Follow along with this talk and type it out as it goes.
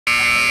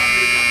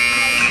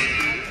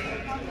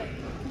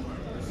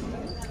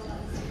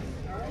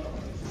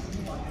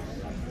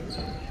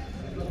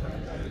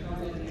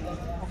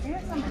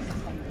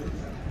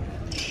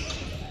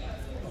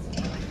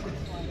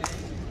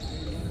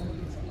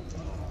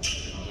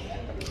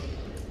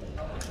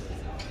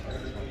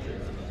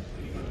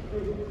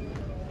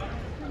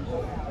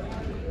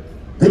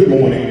Good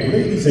morning,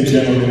 ladies and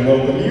gentlemen.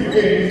 Welcome you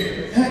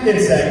in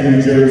Hackensack,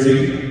 New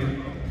Jersey.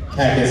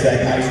 Hackensack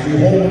High School,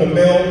 home of the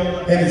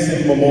Mel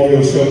Henderson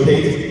Memorial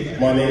Showcase.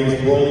 My name is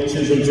Broly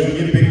Chisholm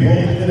Jr., Big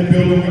Broly in the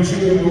building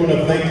with you. We want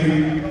to thank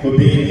you for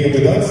being here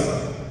with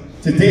us.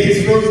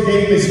 Today's first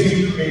game is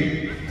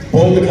featuring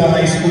Bogota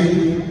High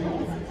School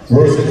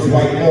versus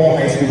Dwight Morrow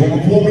High School. But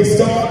before we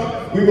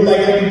start, we would like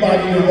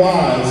everybody to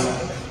rise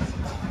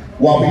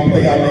while we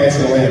play our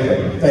national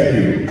anthem. Thank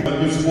you.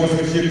 Good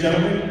sportsmanship,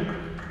 gentlemen.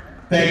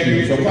 Thank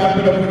you. So clap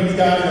it up for these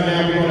guys, and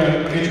now we're going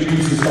to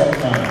introduce the salt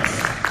times.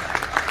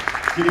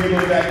 Give me a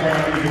little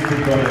background, you can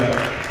keep going up.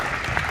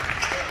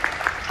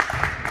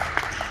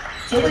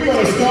 So we're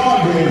going to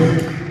start with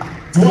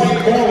Dwight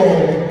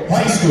Morrow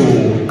High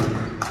School.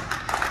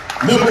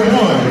 Number 1,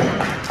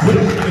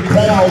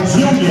 Pt1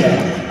 Jr.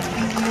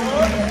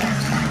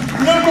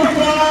 Number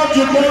 5,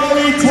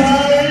 Jabari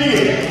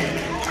Tyree.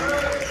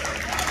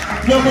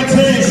 Number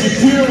 10,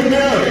 Shakira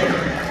Merrick.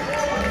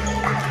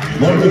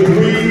 Number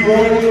 3,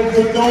 Roland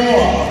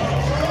Fedora.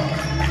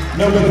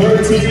 Number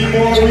 13,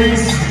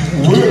 Maurice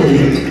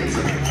Williams.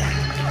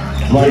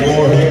 Dwight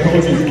Morrow head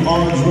coaches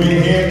Andre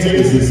Hampton,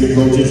 assistant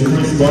coaches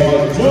Chris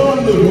Ball, John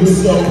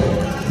LaRusso,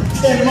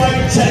 and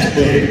Mike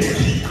Chapman.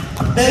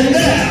 And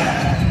now,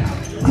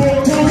 for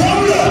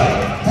Bogota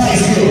High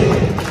School,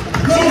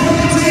 number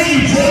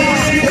 14,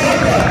 Jordan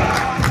Parker.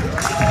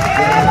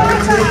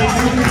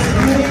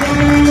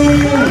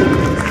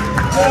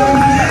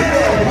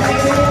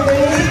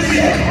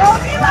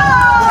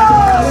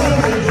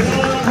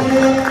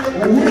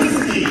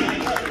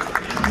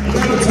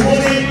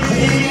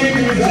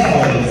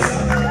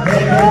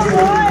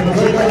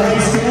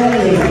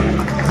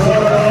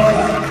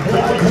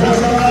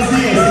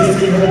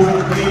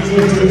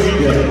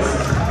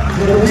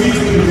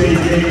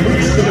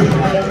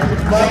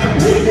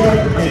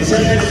 And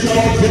Chad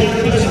Shaw to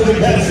the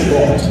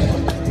basketball.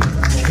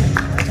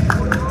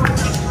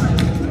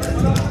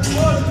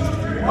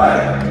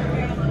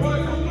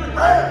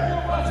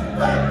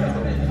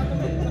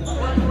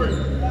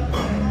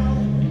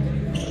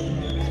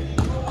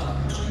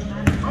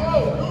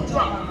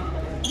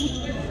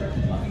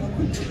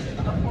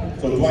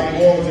 So Dwight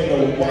Morrow's in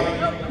the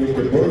white with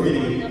the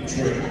burgundy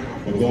trim.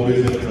 Pagoda's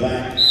in the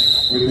black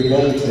with the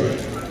gold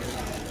trim.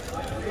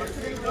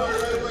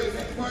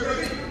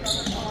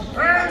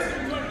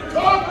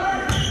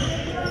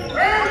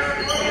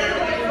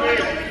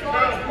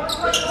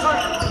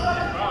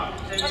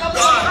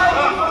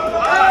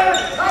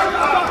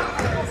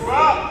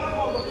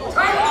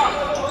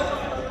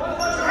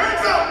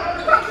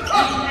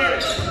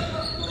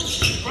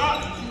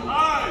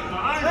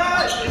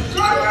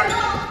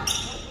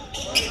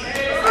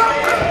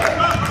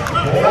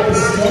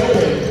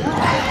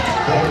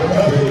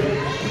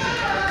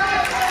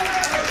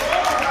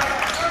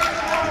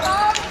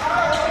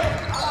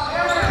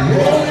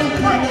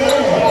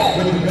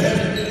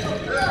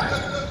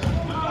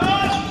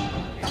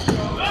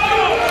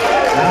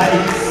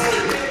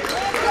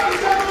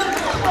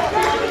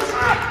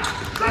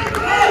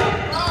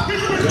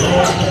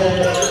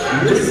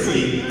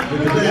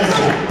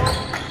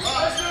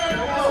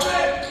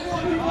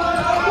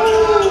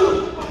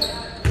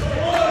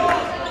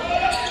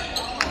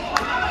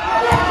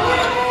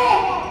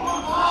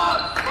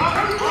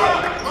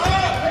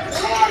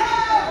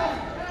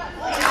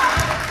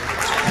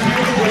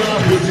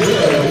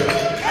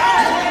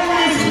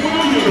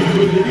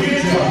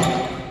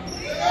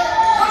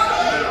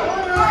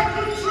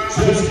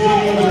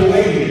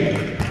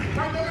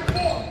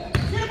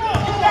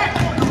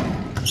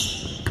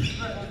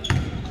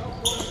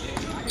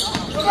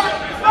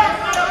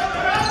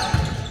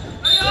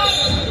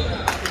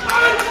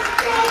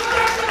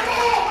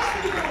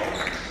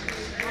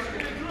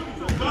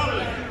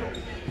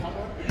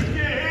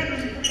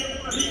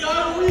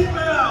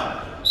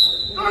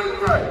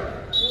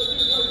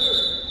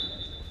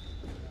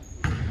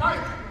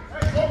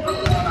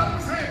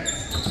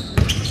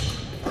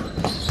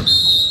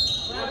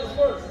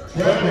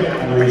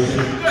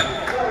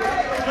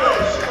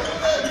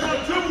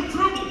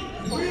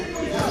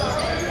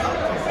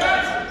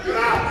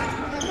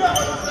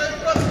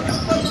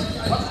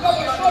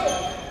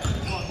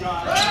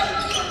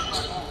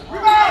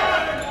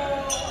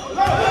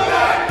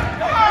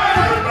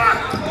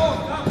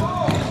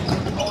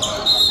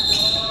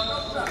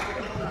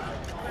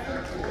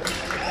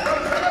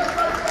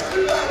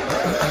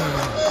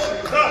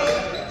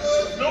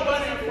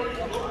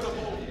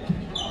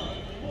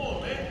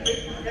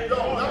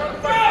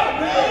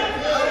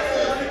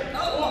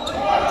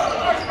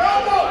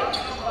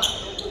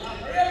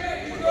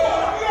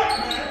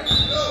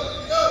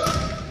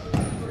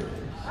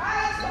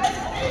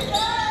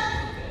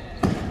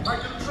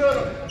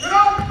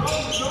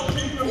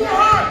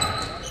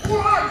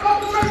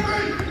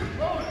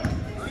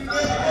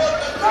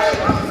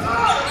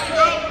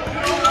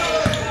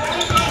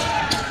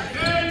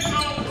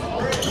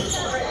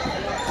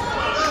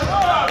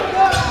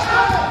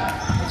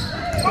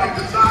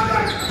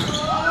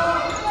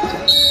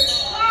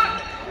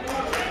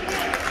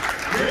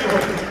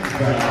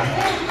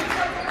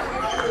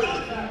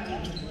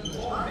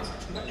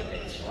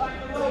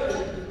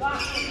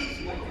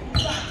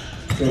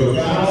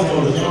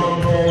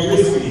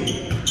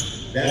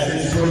 That's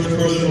his first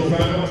personal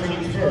foul.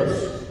 Team's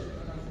first.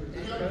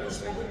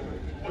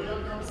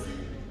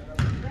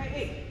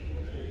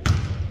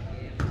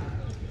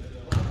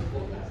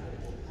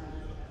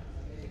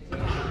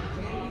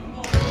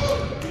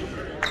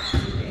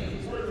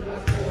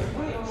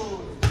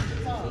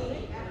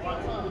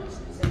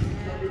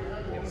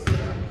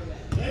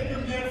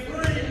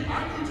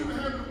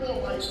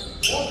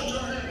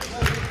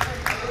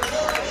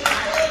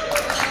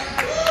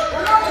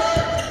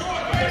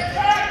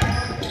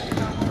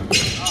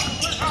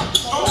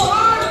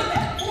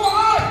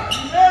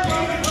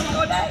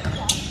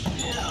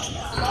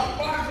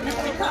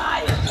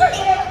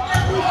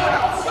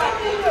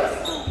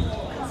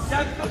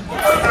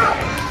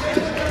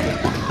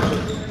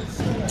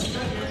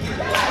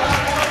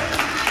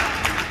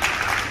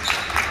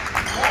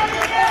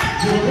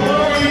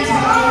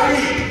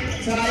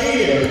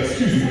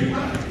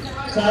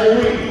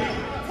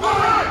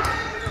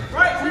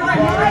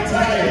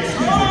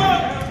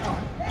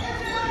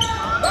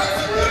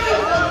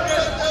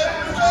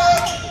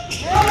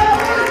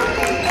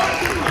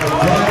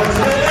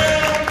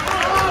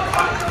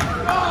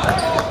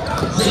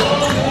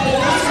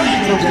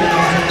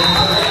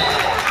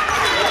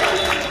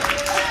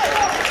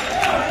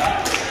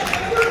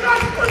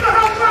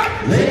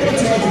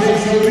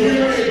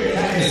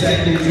 Hackensack,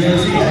 New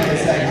Jersey,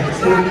 Hackensack,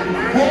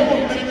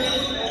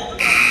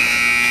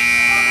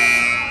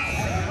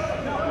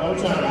 no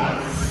time.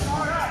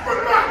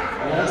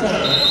 No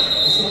time.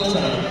 It's no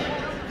time.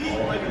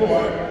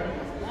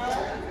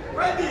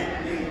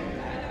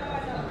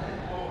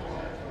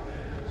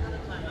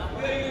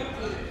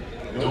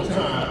 No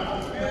time.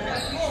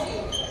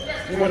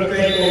 We want to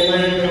thank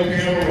Orlando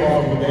Camera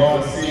for God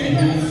seeing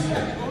who's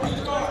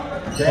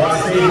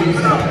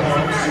not on.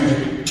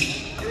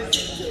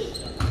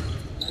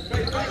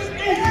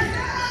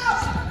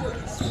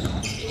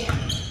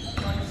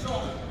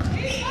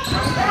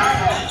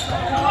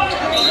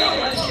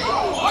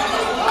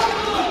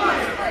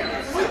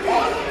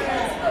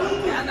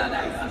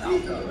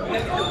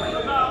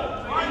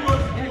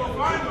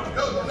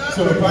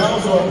 So the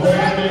fouls are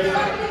Brandon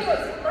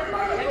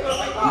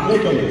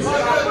Nicholas.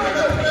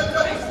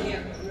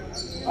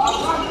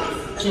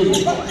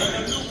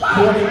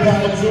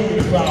 40-pound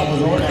junior foul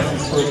was on. That's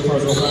his first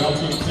personal foul.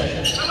 Team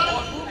second.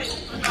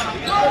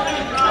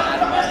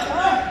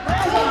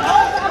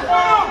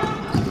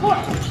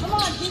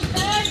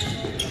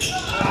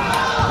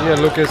 Yeah,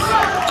 Lucas.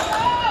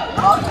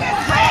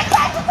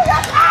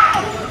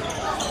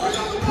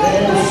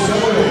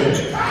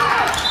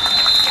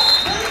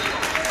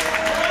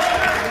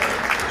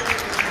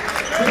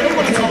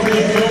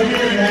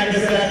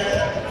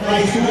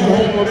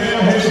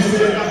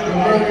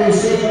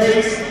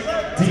 Henderson,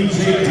 DJ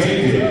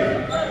David.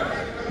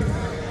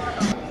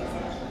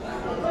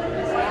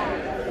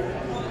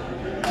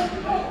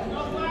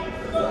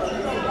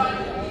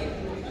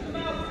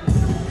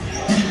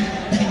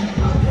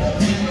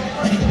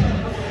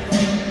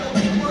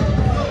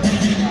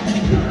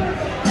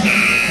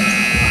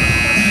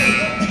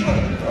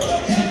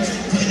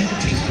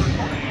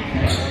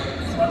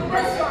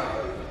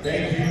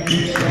 Thank you,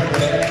 DJ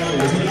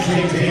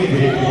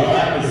David.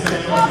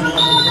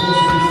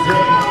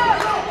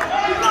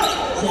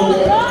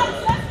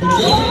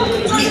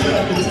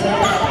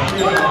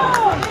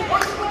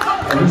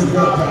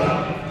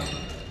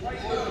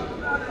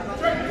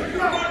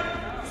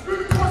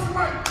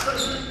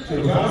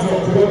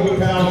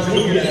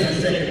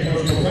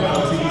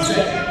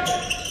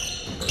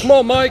 Come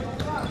on, Mike.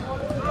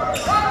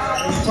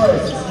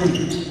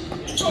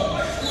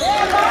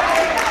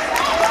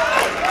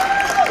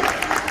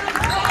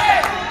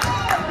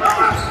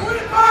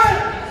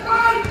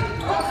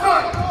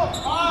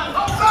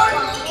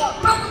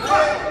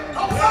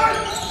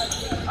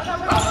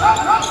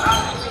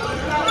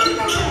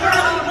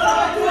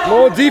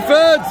 More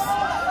defense.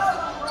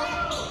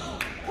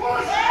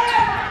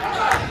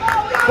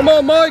 Come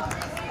on, Mike.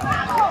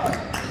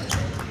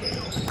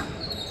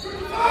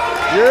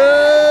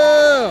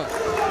 Yeah.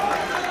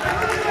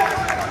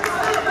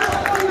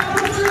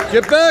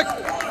 Get back.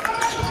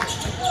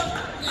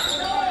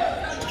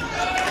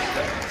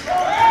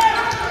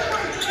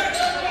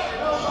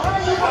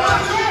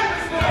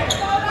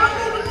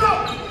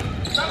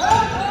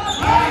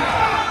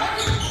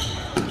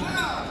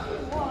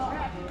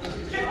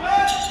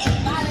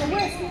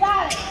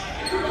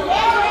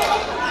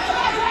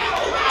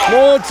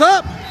 More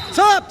top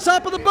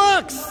of the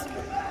box.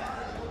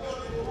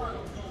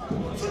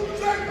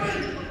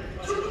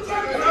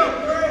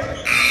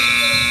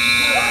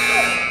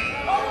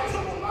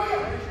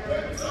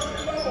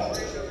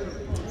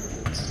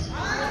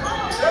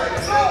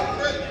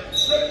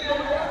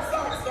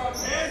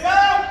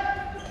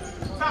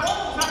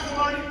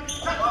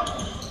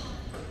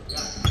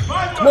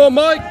 Come on,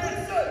 Mike.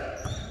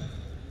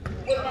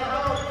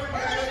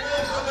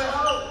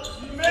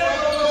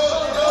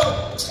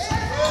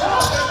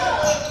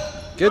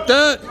 Get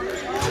that.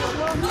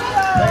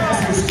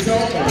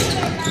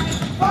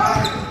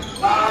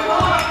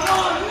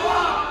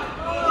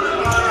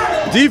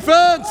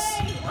 Defense.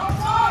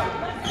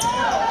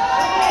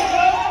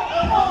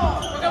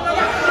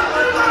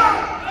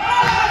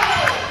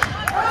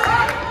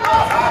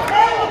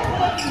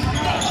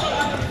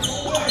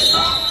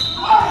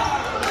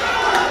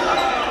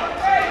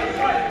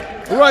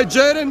 right,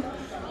 Jaden.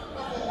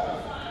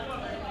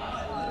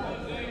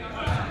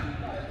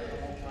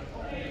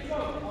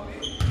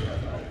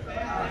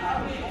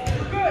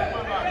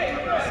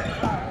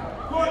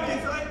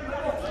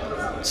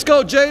 Let's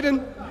go,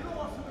 Jaden.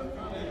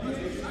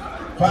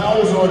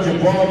 Fouls on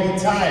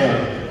Jabari Tyler.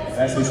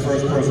 That's his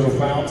first personal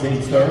foul,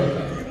 team's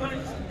third.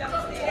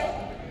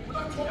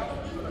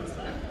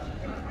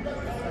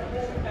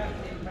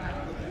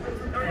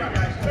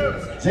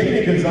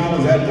 Jaden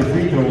Gonzalez at the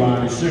free throw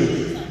line to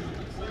shoot.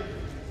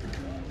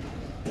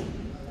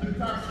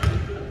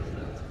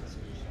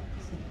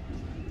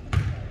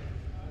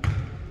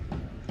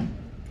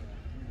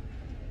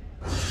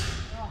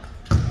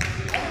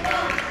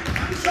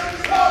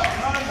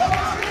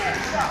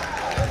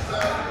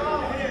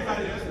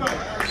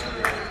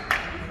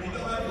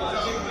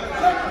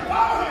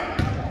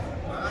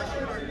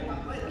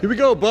 Here we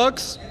go,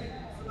 Bucks.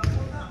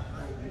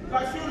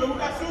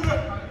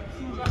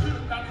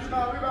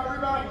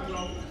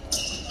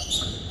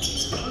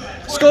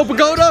 Let's go,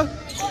 Bogota.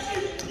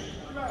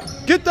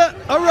 Get that.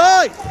 All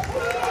right.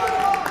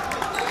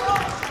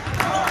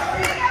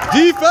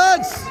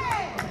 Defense.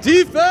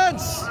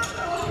 Defense.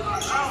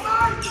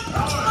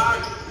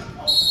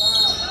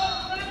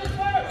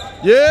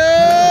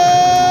 Yeah.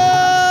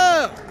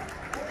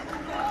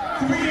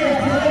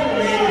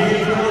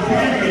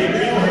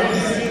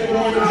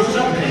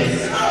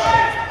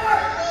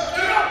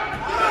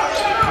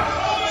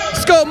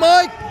 Let's go,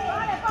 Mike.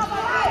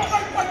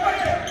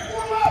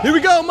 Here we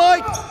go,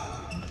 Mike.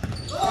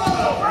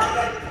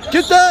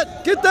 Get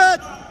that, get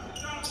that.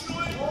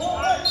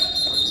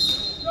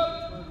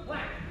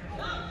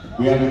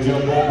 We have a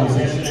jump ball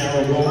possession.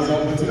 Arrow rolls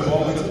over to the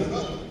Bogota.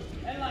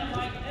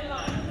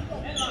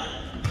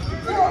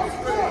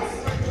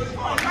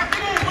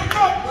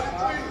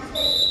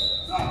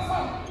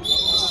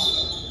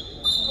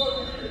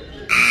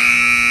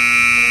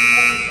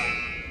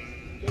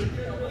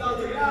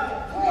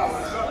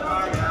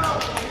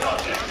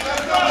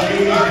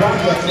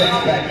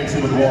 Back into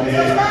the ball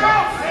game.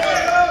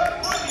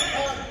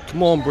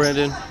 Come on,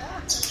 Brandon.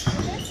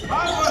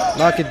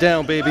 Knock it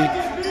down, baby.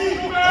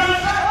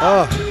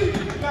 Oh.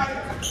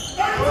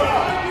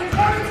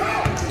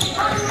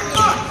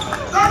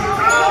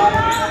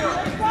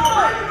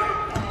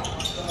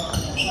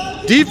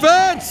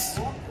 Defense!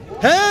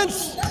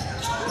 Hands!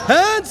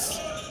 Hands!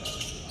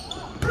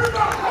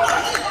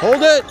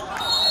 Hold it!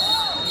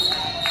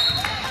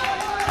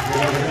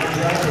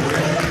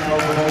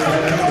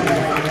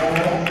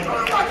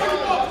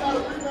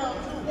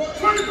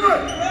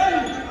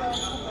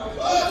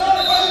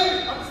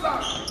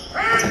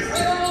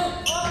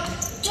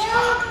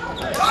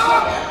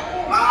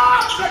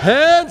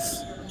 Hands!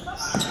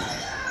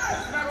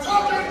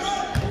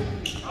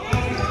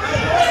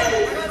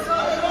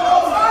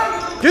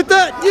 Get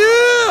that!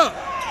 Yeah!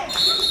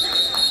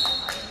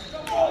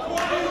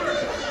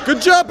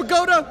 Good job,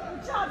 Bogota!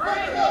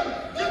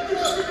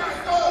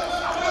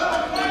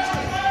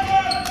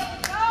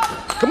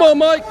 Come on,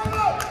 Mike!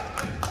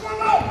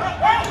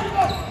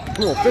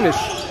 Come on, finish.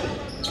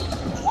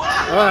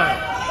 All right.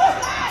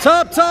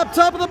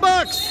 Top of the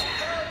box!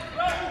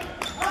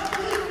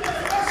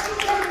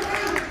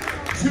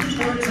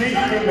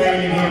 2:13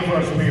 remaining here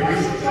first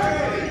period.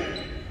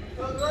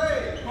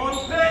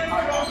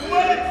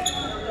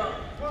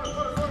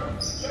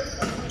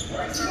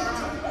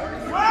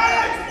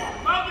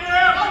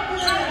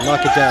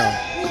 Knock it down.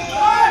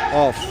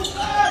 Off.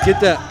 Get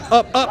that.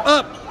 Up.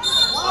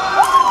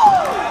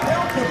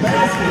 The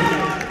basket.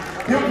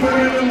 He'll put it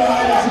in the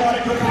line and try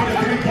to complete a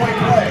three-point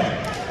play.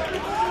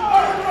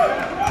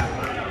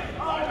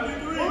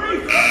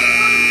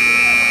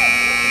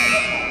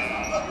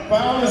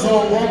 Foul is on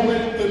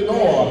Roland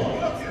Denor.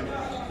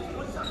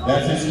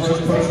 That's his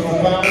first personal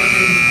foul, team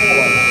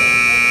 4.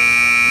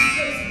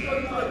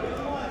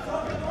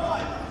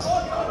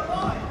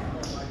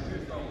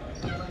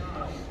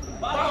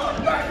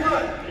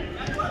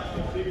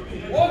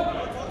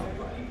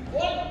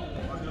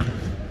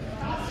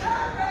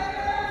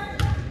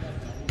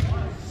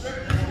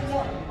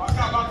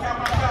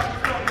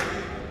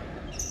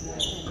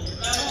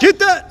 Get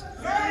that!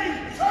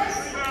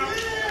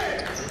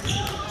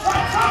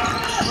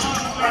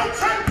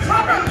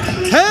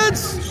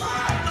 Heads!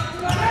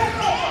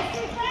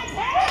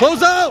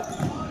 Close out!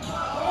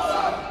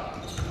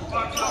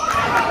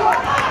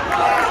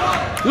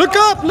 Look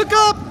up! Look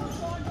up!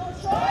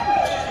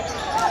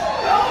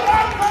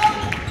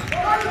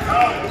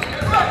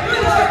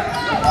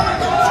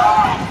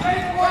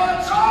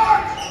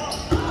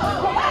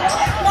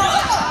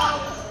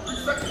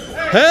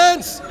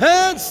 Hands!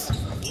 Hands!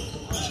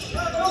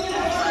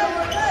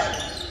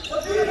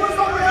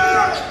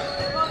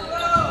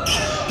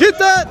 Get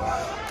that!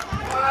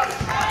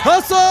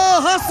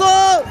 Hustle!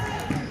 Hustle!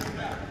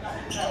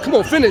 Come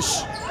on,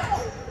 finish.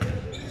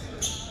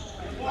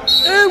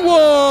 And one!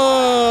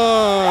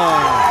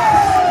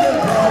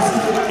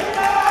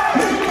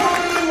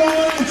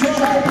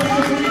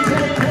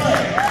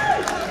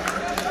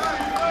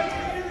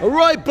 All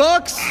right,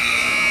 Bucks.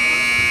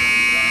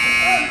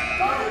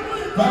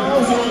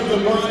 Fouls on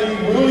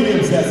Dwight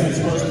Williams. That's his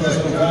first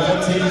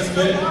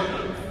set.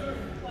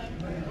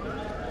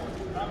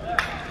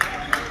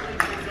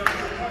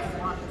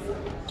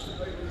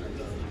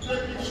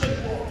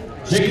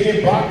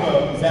 J.K.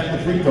 Bogota is at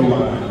the free throw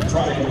line,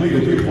 trying to complete a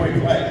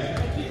three-point play.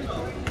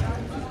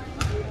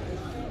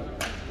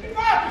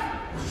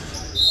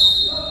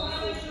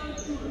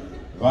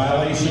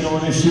 Violation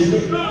on the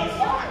shooter.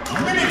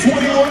 Minute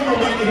 21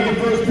 remaining in the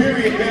first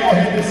period now.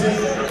 Henderson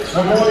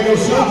Memorial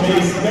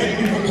Showcase. Thank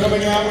you for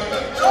coming out.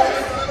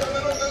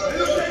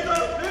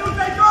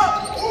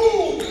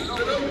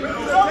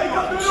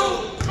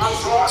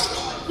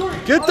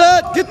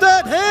 Get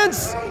that,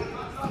 hands!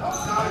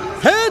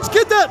 Hands,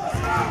 get that!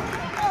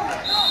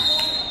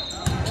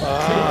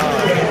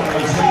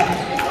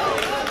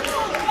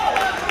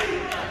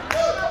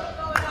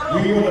 We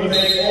want to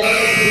thank all the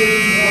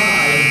police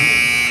live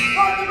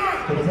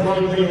for the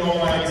frontline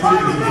all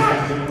activities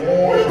and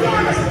all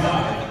police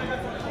live.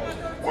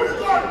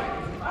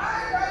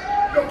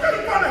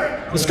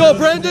 Let's go,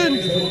 Brandon!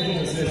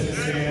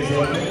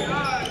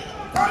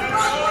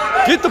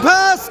 Get the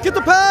pass, get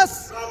the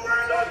pass!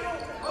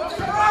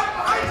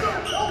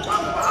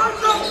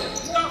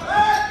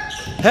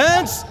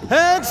 Hands,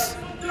 hands!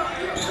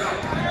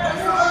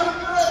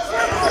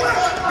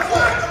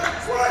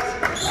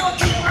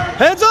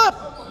 Hands up!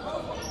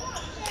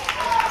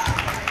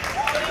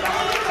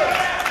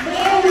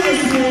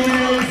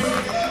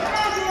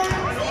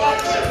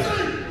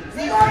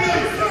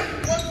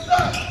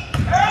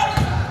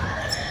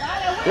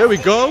 There we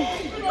go.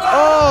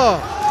 Oh!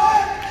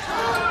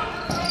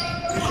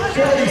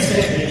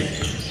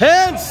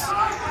 Hands!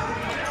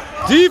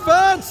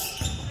 Defense!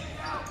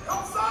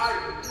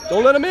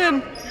 Don't let him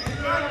in.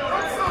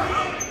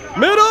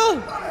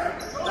 Middle!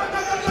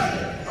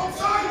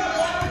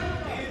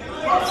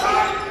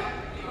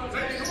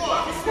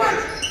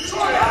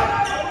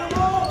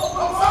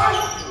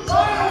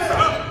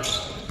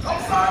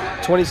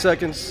 20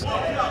 seconds.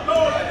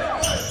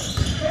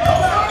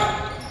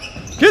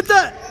 Get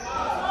that!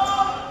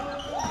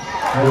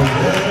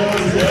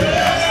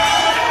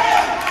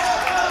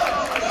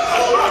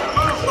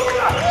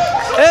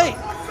 Hey!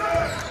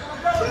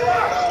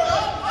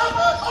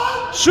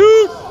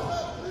 Shoot!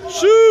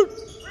 Shoot!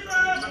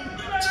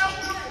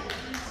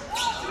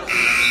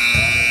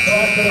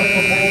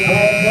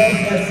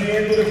 That's the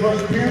end of the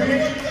first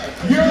period.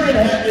 You're in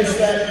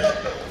Hackensack,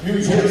 New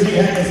Jersey,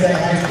 Hackensack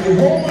High School.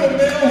 Home of the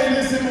Mel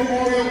Henderson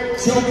Memorial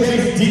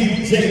Showcase,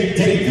 DJ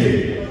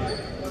David.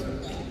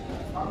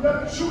 I'm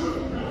not a shooter.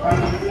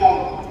 I'm a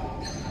baller.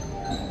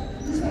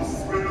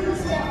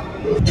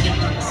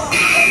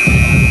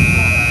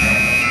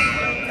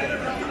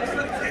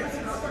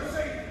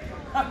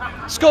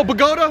 Let's go,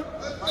 Bogota.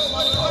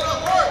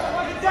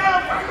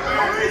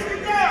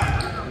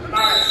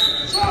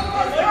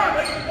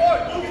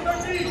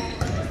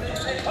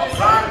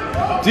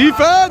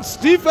 Defense,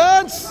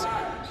 defense.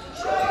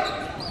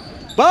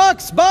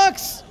 Box,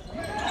 box.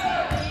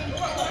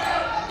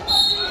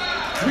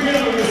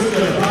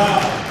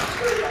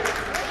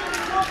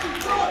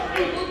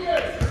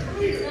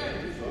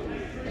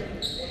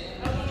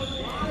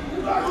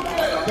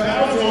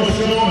 Fouls on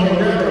Sean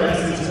Herrera.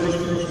 That's his first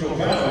personal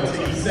foul.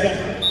 Team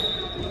second.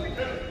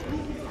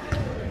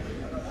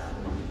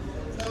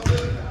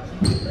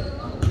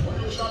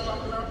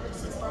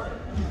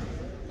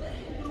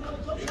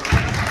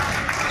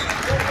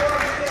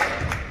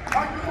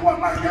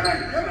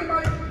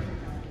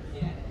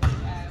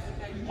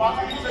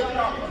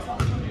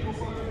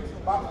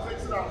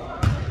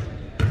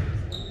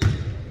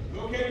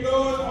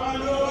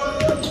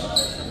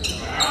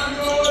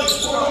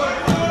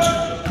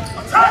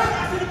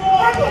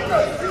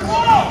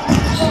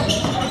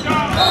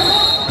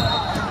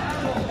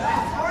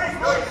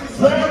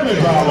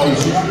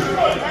 Violation.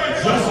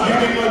 Just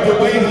getting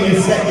underway in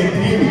the second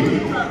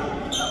period.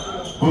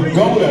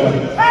 Bogota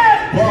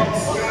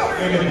bucks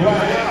in the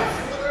black.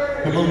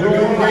 The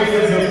Maroon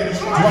Raiders of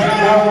Dwight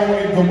Morrow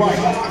in the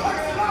white.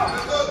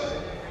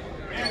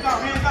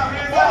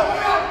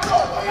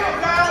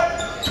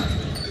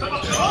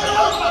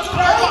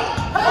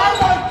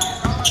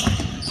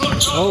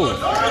 Oh.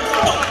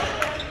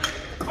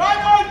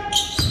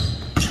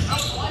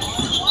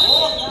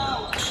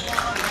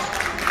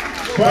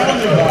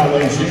 Fouling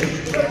violation.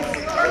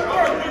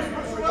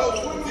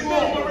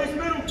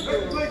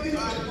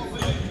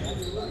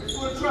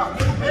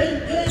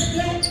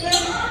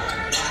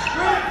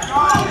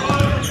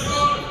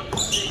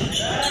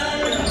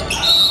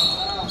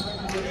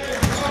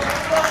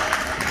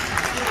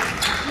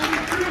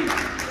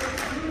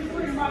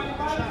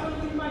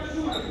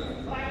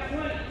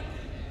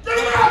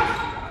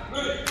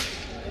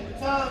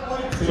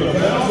 So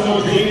fouls on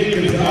David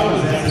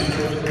Gonzalez has his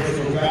first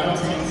personal foul.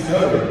 Team's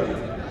covered.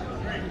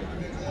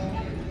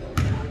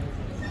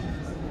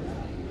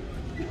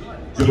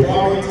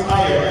 Jabari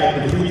Tyre at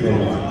the free throw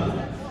line.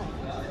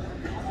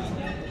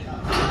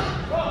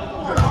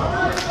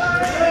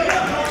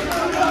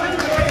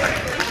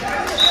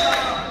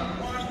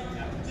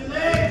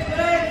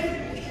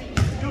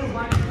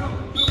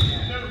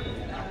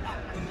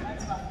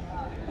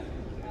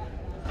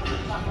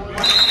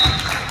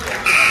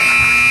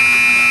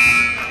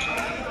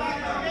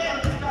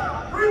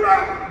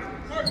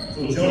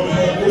 So Joe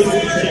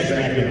Wilson checks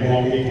back in the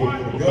ball game for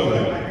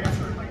Bogota.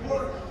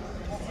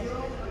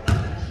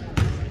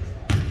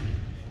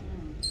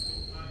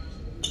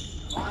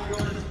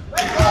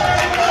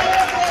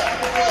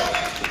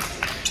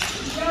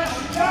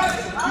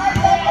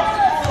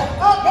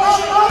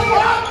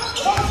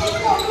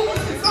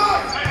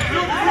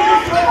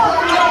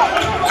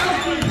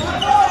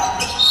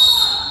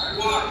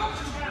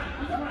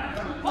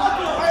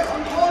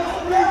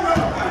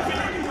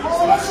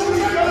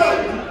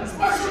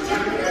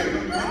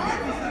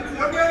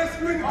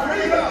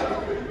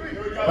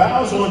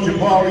 Fouls on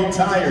Jabari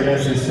Tyre,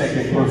 that's his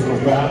second personal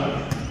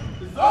foul.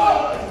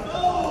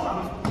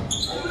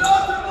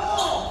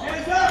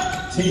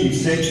 Team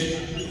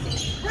 6.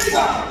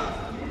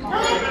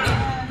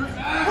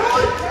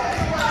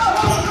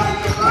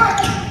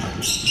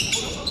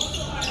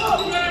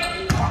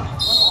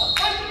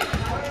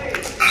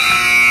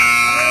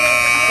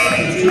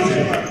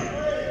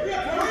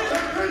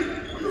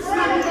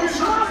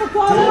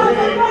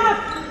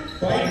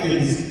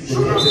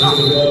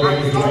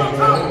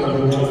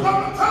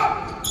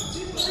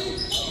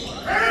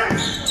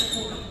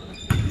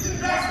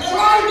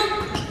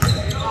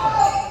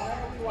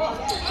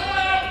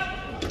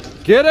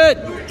 Get it!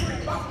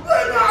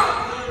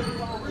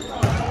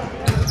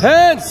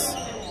 Hands!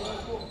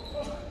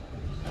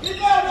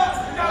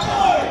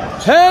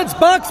 Hands!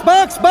 Box!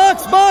 Box!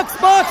 Box! Box!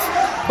 Box!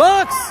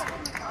 Box!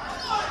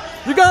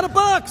 You got a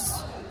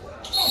box!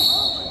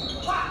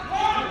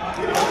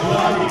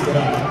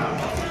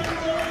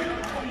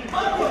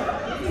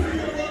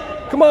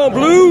 Come on,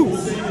 Blue!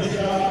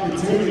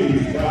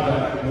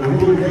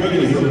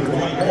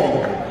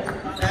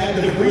 At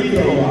the free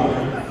throw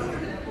line.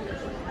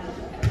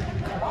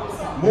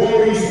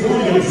 Maurice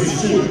Williams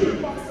is shooting.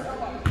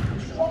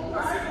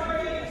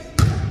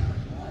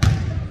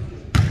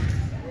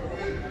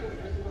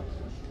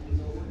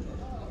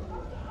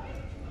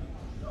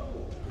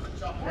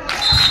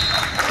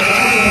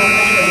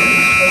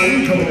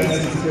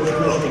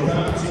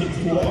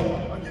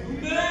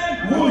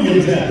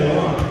 Williams at the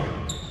line.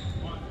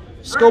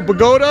 Let's go,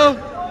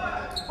 Bogota.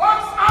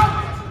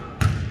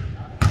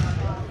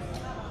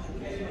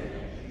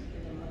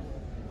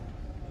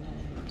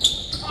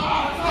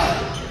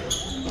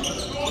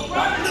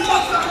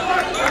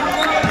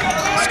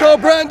 Go,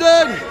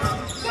 Brandon!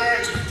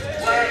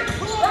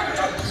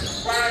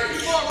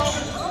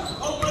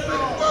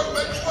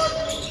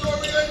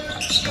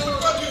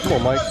 Come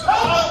on, Mike.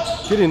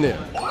 Get in there.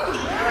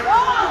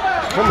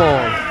 Come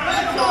on.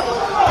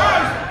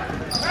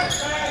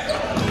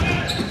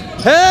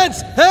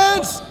 Hands!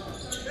 Hands!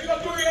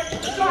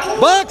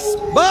 Box!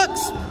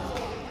 Box!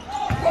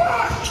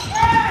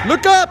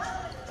 Look up!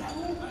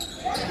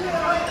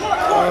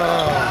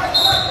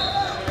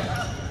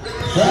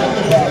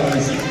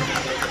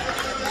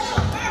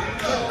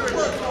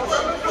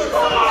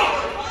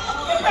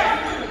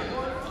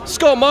 Let's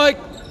go, Mike.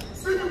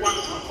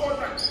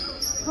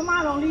 Come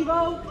on,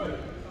 Olivo.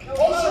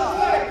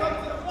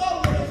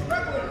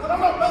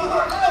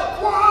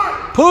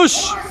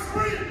 Push.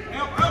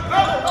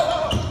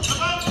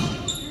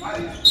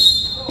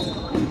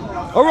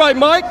 All right,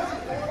 Mike.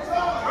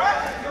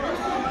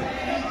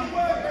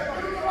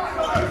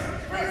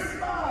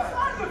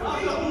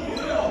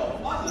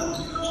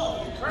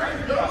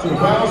 So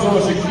fouls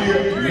on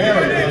Shakir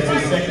Merritt. That's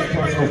his second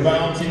personal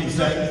foul. Team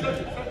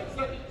 7.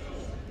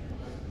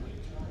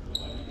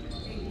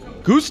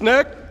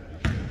 Gooseneck.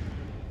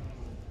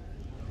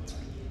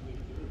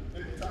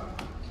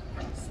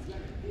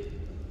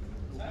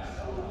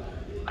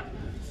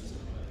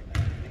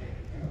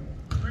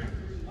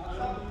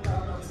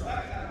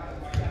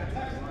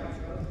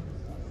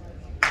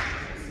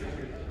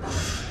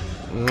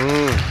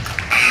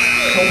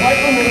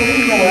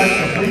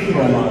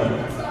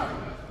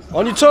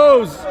 On your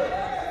toes.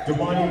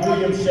 Dwight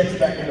Williams checks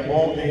back in the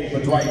ball game for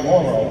Dwight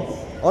Morrow.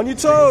 On your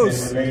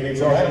toes. Remaining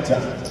until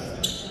halftime.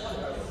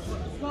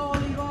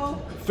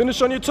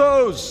 Finish on your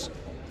toes.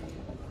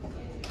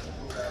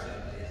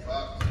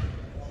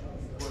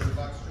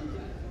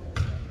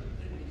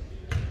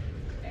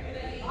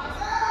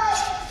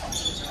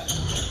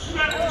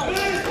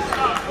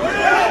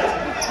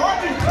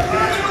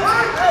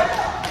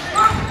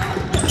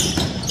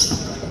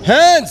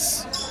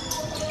 Hands.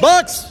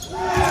 Box.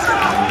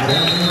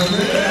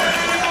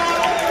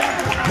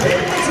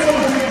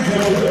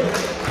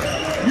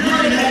 You're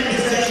in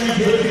Hackensack,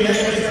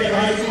 Hackensack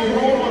High School.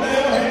 Roll on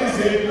down,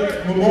 Henderson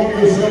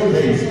Memorial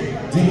Showcase.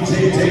 DJ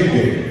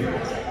David.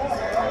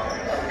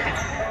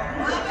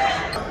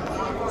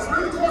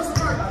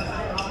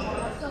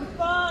 Some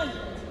fun.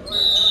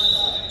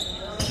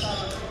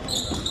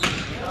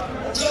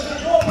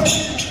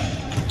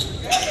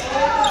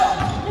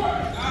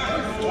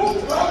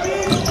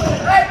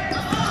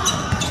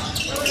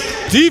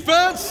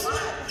 Defense.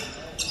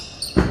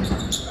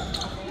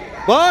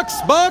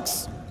 Box,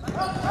 box.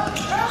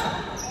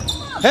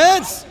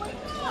 Hands.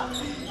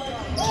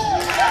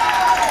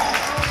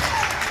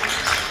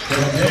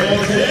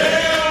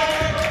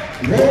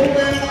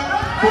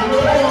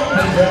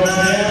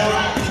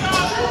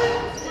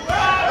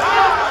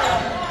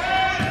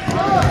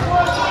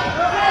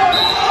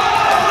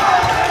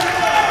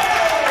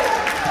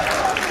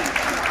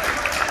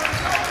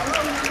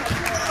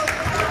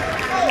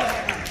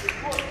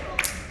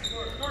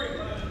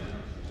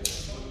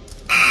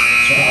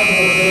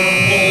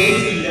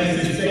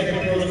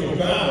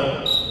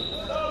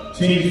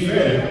 Team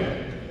fifth.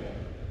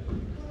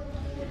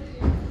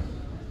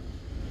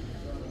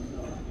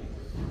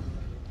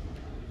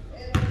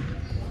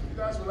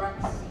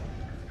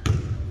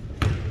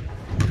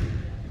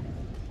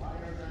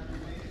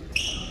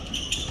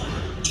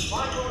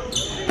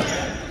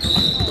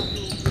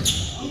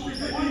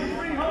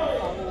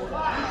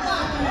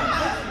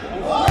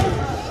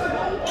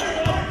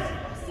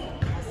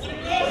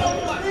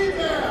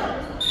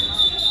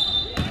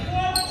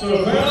 So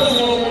the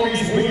foul on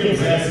Maurice Williams,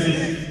 that's his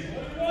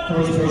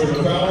first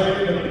personal foul.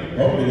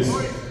 Bonus.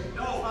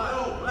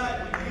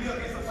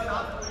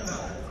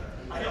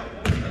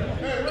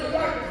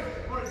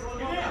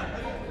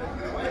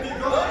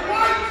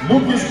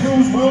 Lucas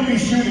Cruz will be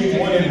shooting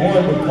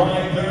 1-1 with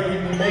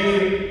 5:30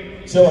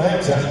 remaining till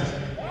halftime.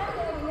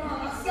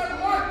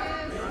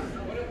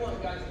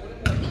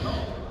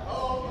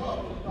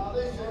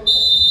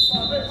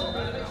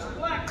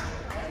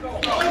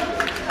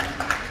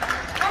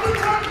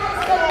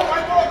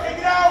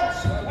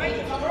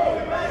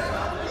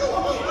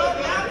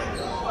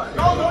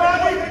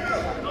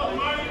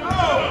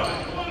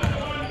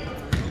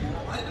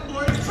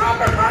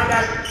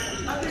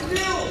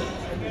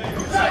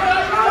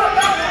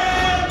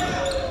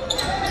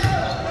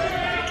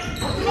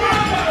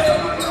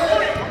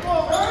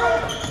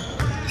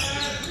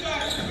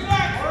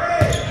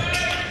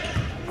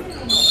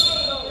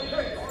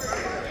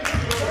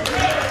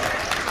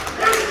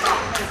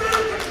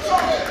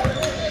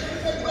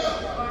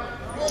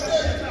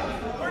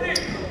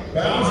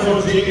 Fouls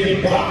on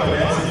J.D. Bogota,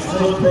 that's his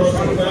first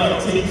personal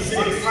foul, team 6.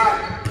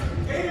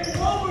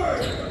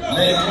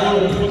 Next goal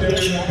will put them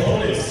in the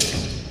bonus.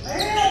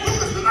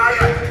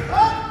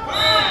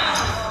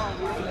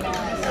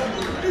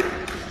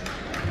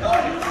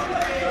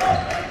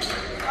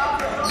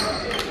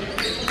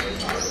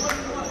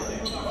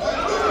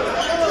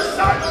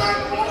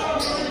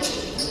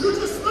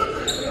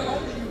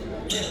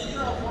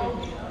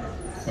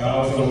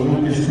 Fouls on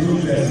Lucas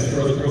Cruz, that's his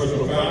first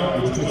personal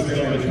foul, which puts them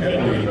in the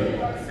penalty.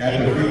 At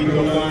the free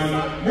throw line,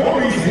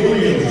 Maurice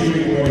Williams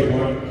shooting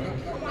 1-1.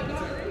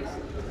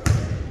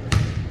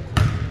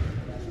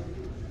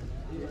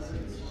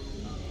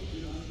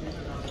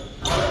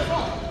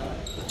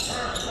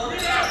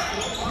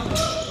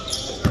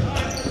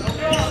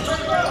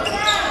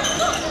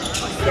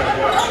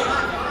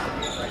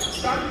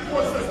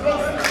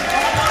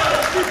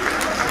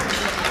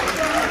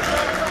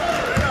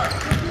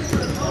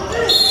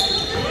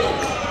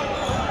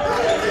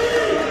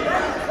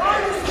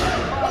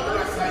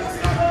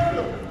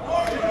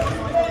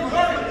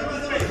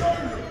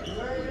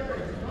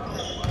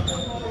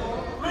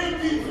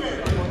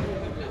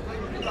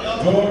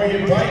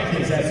 Dwight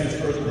Morrow, that's his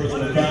first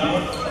personal foul.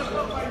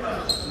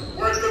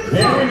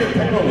 They're in the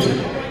penalty.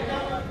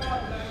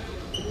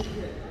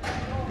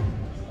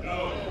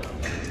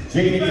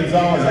 J.D.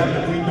 Gonzalez at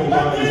the free throw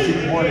line to shoot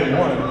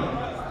 1-1.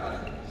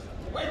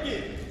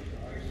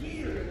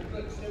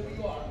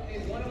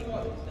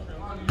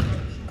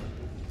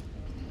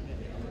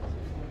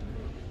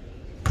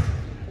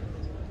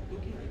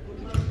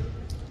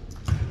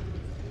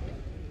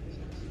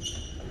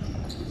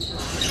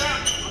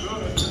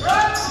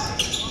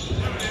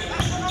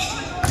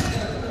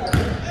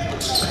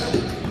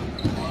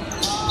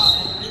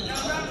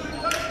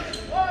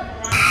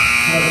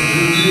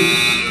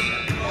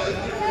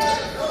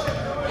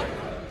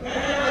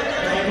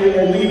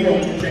 Olivo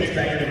checks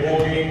back in the ball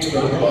game to the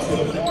Boston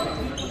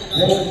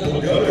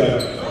Bogota.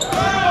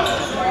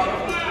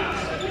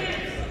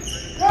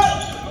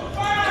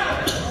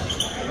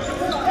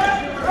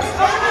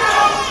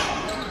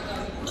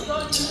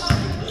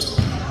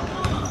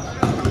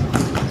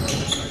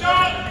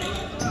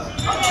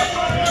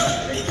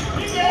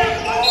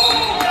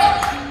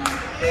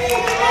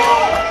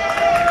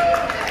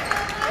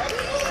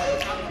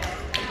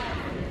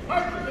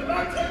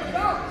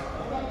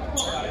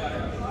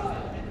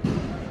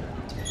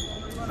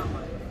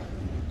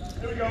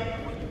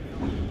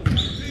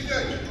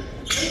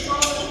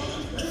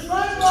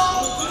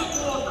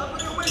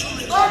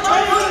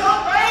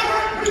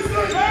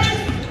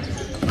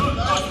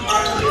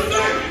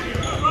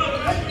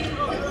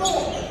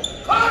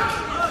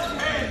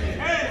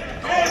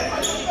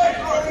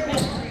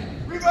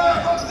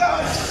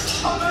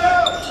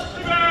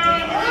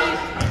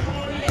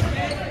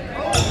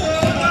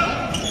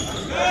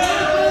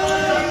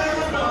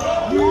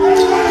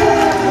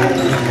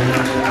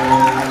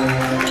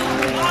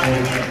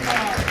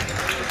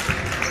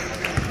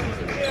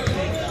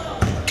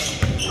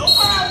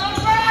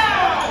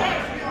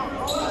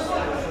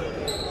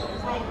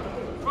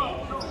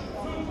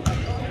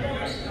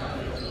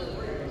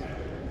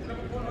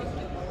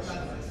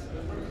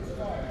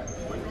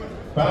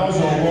 Fouls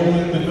on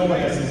Roland Denoy,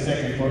 that's his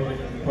second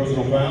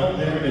personal foul.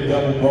 They're in the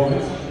double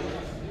bonus.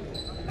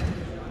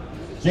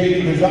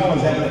 J.D.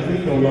 Gonzalez at the free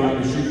throw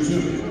line to shoot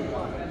 2.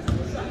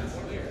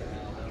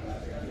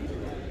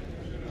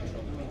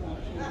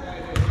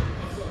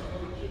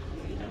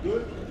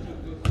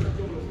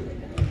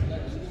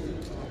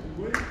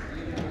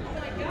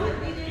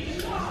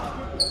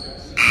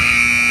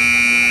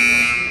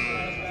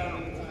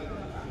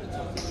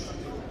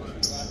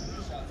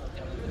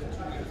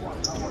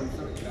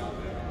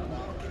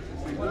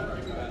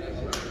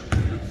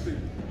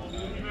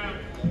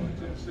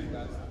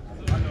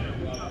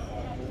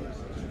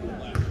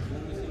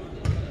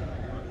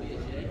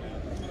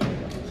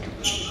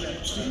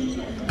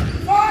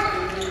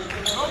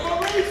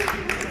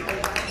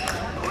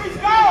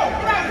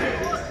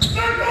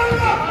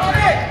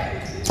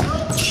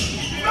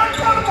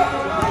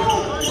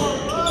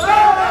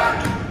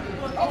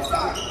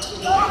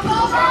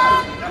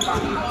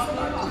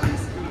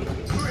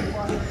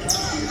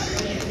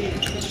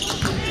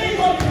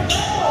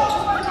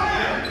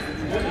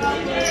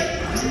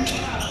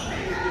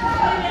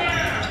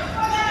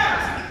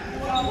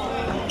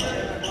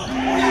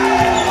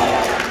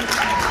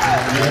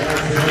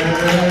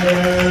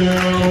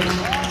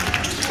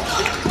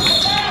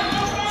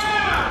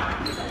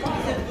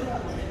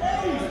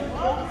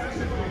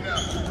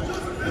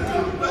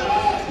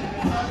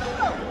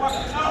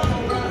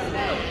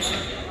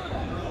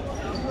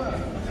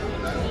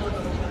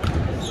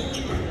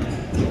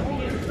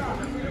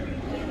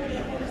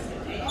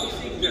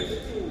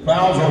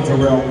 Fouls on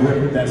Terrell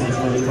Griffith, that's his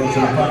first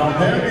personal foul.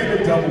 There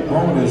in a double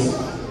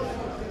bonus.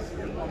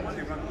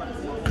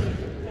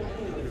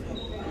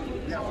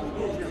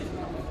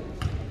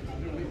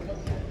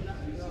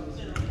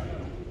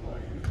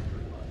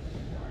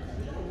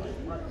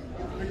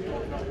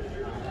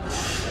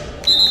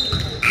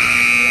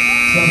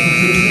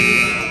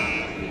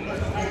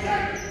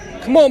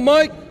 Come on,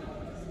 Mike.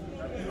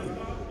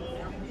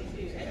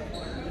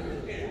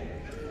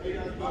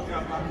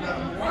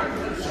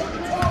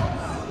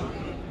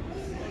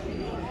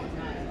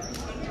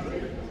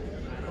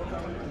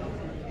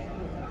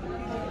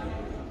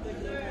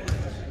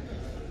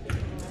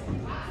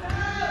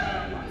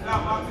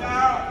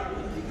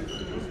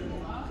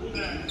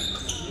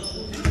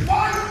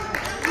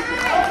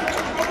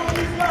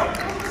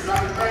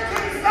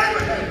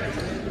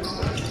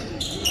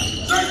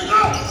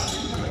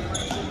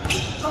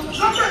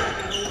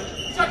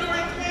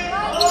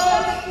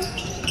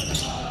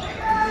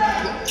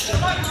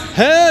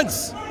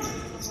 Hands!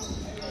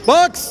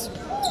 Bucks!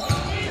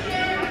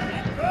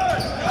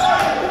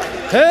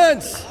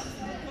 Hands!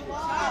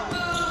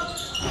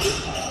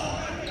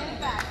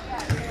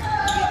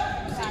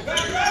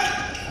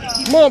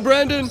 Come on,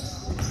 Brandon.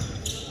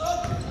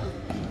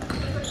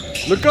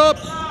 Look up.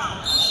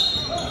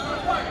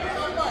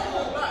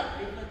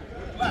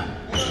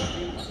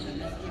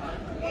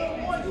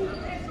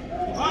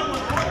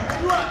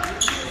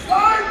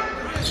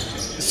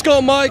 Let's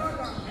go, Mike.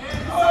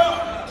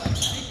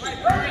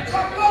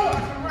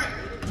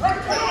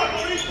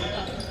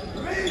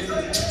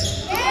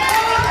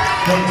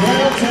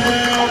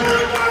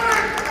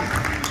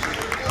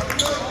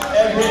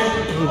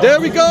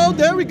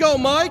 There we go,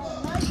 Mike.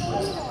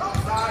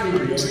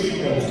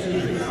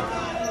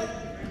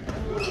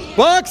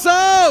 Box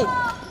out!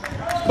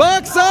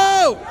 Box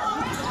out!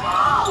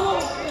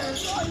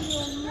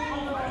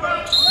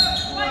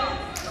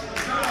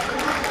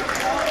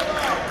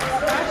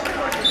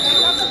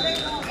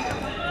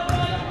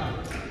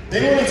 They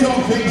want to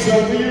talk things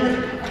over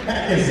here.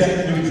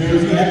 Hackensack, New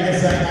Jersey,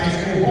 Hackensack High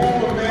School,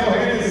 home of Mel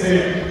Henderson,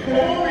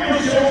 Memorial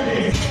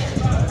Showcase.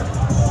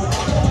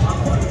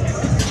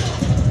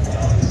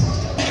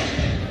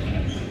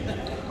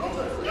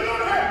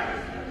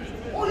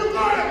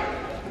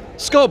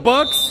 Let's go,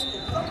 Bucks.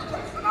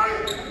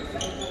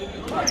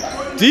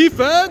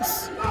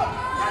 Defense.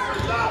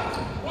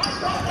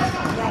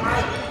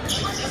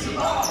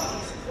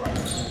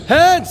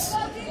 Hands.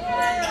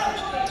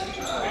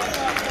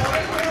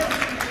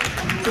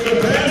 The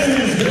pass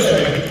is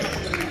good.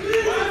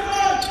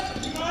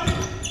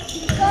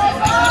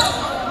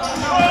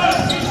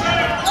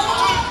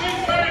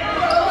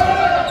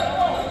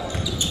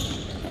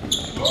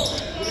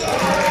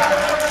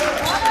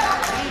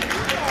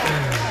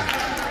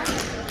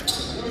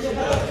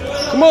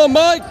 Come on,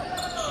 Mike.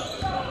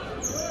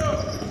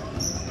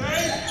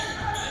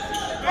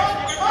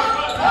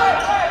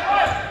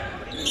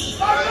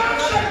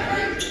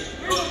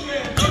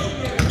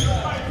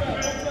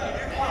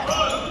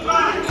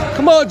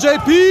 Come on,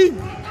 JP.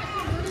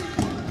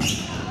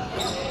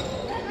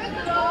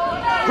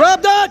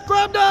 Grab that,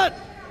 grab that.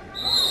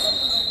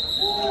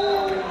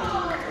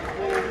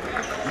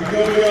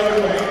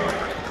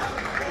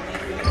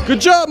 Good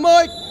job,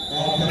 Mike.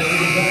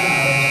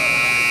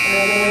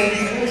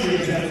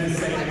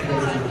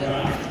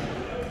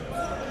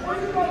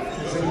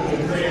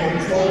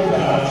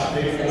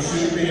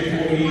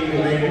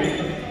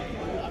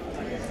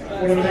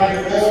 One of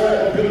all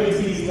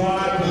abilities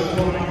live for the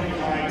programming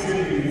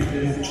activities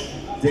this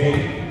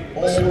day.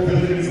 All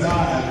abilities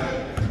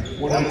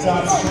live. One of the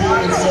top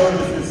streaming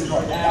services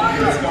for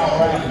athletes,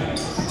 scholar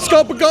athletes. Let's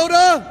go,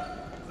 Bogota.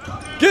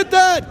 Get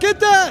that, get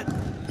that.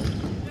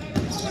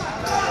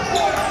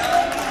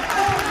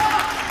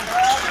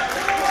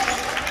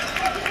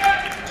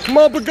 Come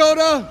on,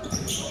 Bogota.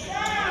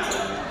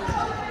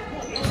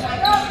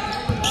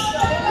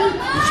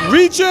 He's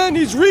reaching,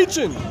 he's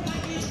reaching.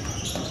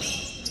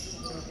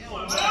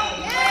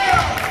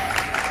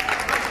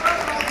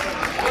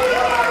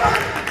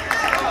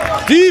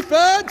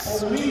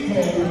 Defense!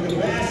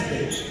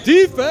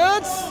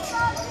 Defense!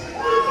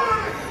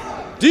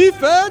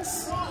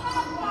 Defense!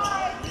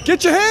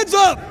 Get your hands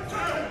up!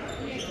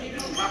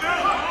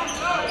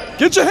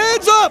 Get your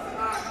hands up!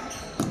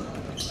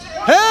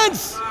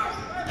 Hands!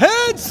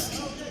 Hands!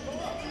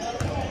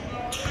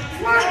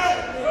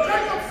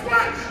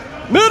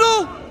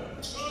 Middle!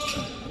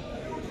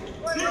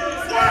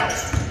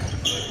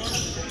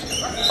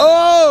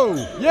 Oh,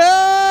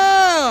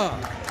 yeah!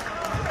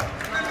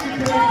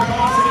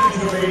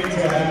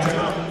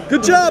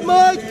 Good job,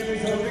 Mike!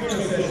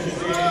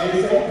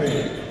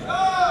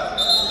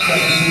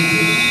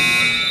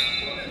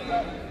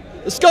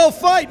 Let's go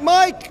fight,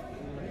 Mike!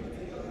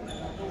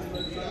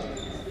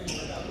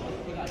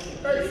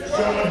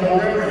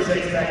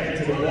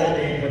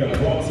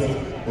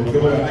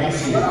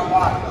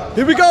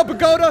 Here we go,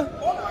 Bogota!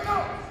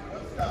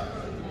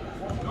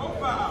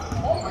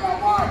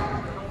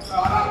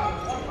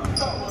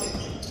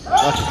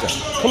 Watch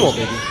yourself. Come on,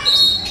 baby.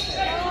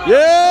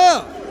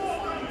 Yeah!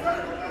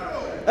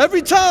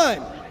 Every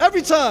time!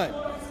 Every time!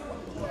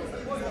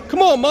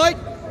 Come on, Mike!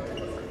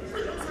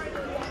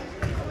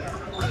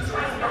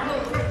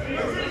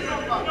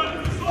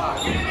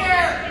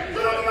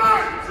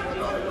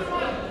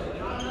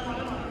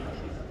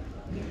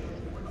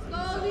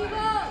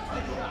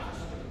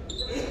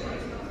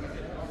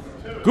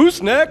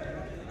 Gooseneck!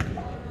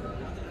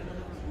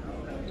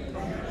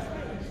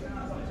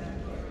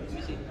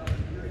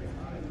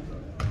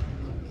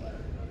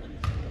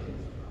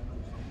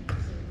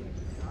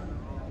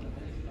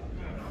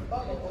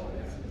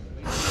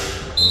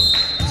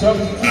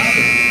 Substitution.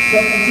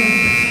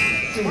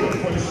 Shooter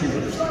for the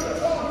shooter.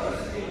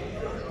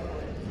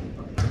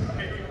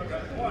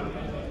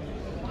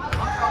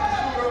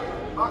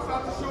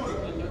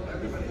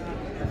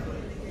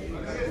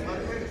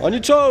 On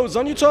your toes,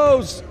 on your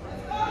toes.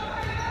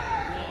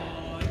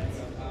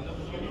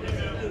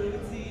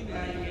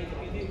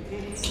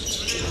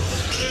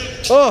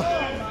 Oh,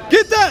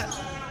 get that!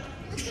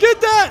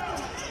 Get that!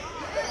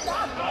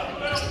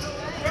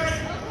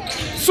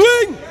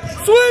 Swing!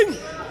 Swing!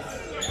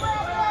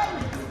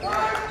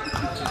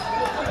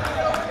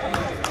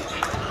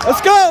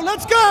 Let's go!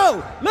 Let's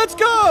go! Let's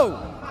go!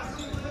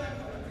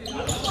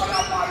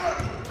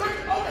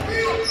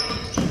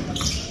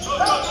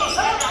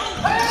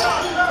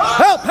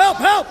 Help! Help!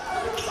 Help!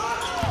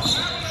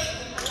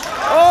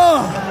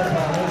 Oh!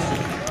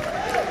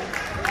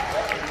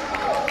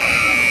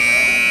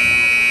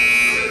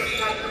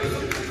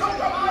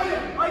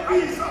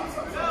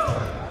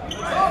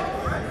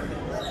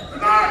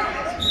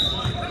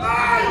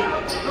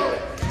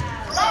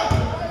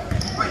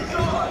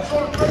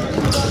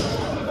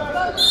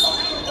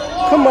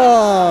 Come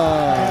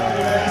on!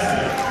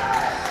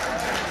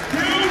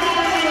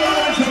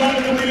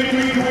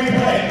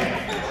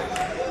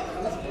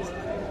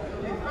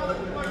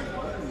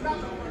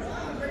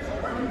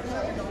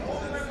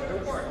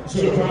 So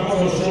the crowd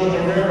will show the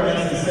rear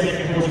as the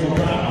second personal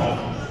foul.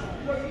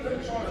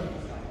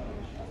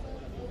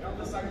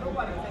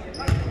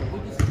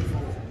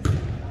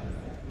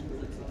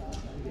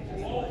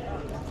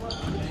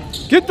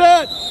 Get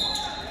that!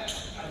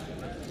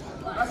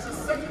 That's the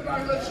second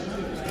violation.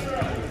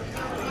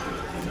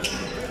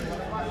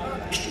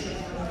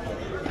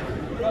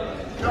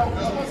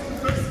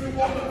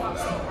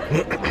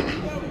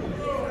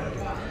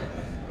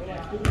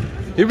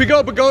 Here we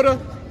go, Bogota.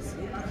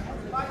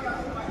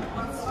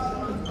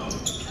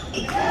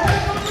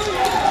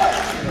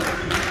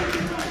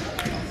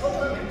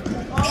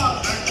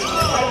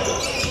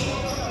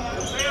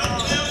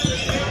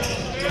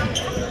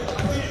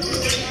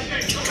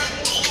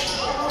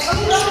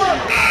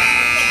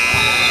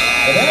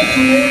 That's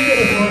the end of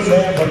the first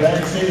half of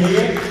action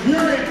here.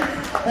 You're in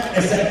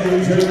Hackensack, New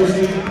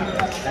Jersey.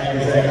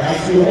 Hackensack High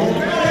School.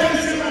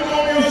 Henderson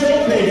Memorial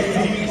Showcase.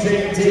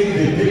 TJT,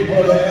 the big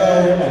brother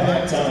L.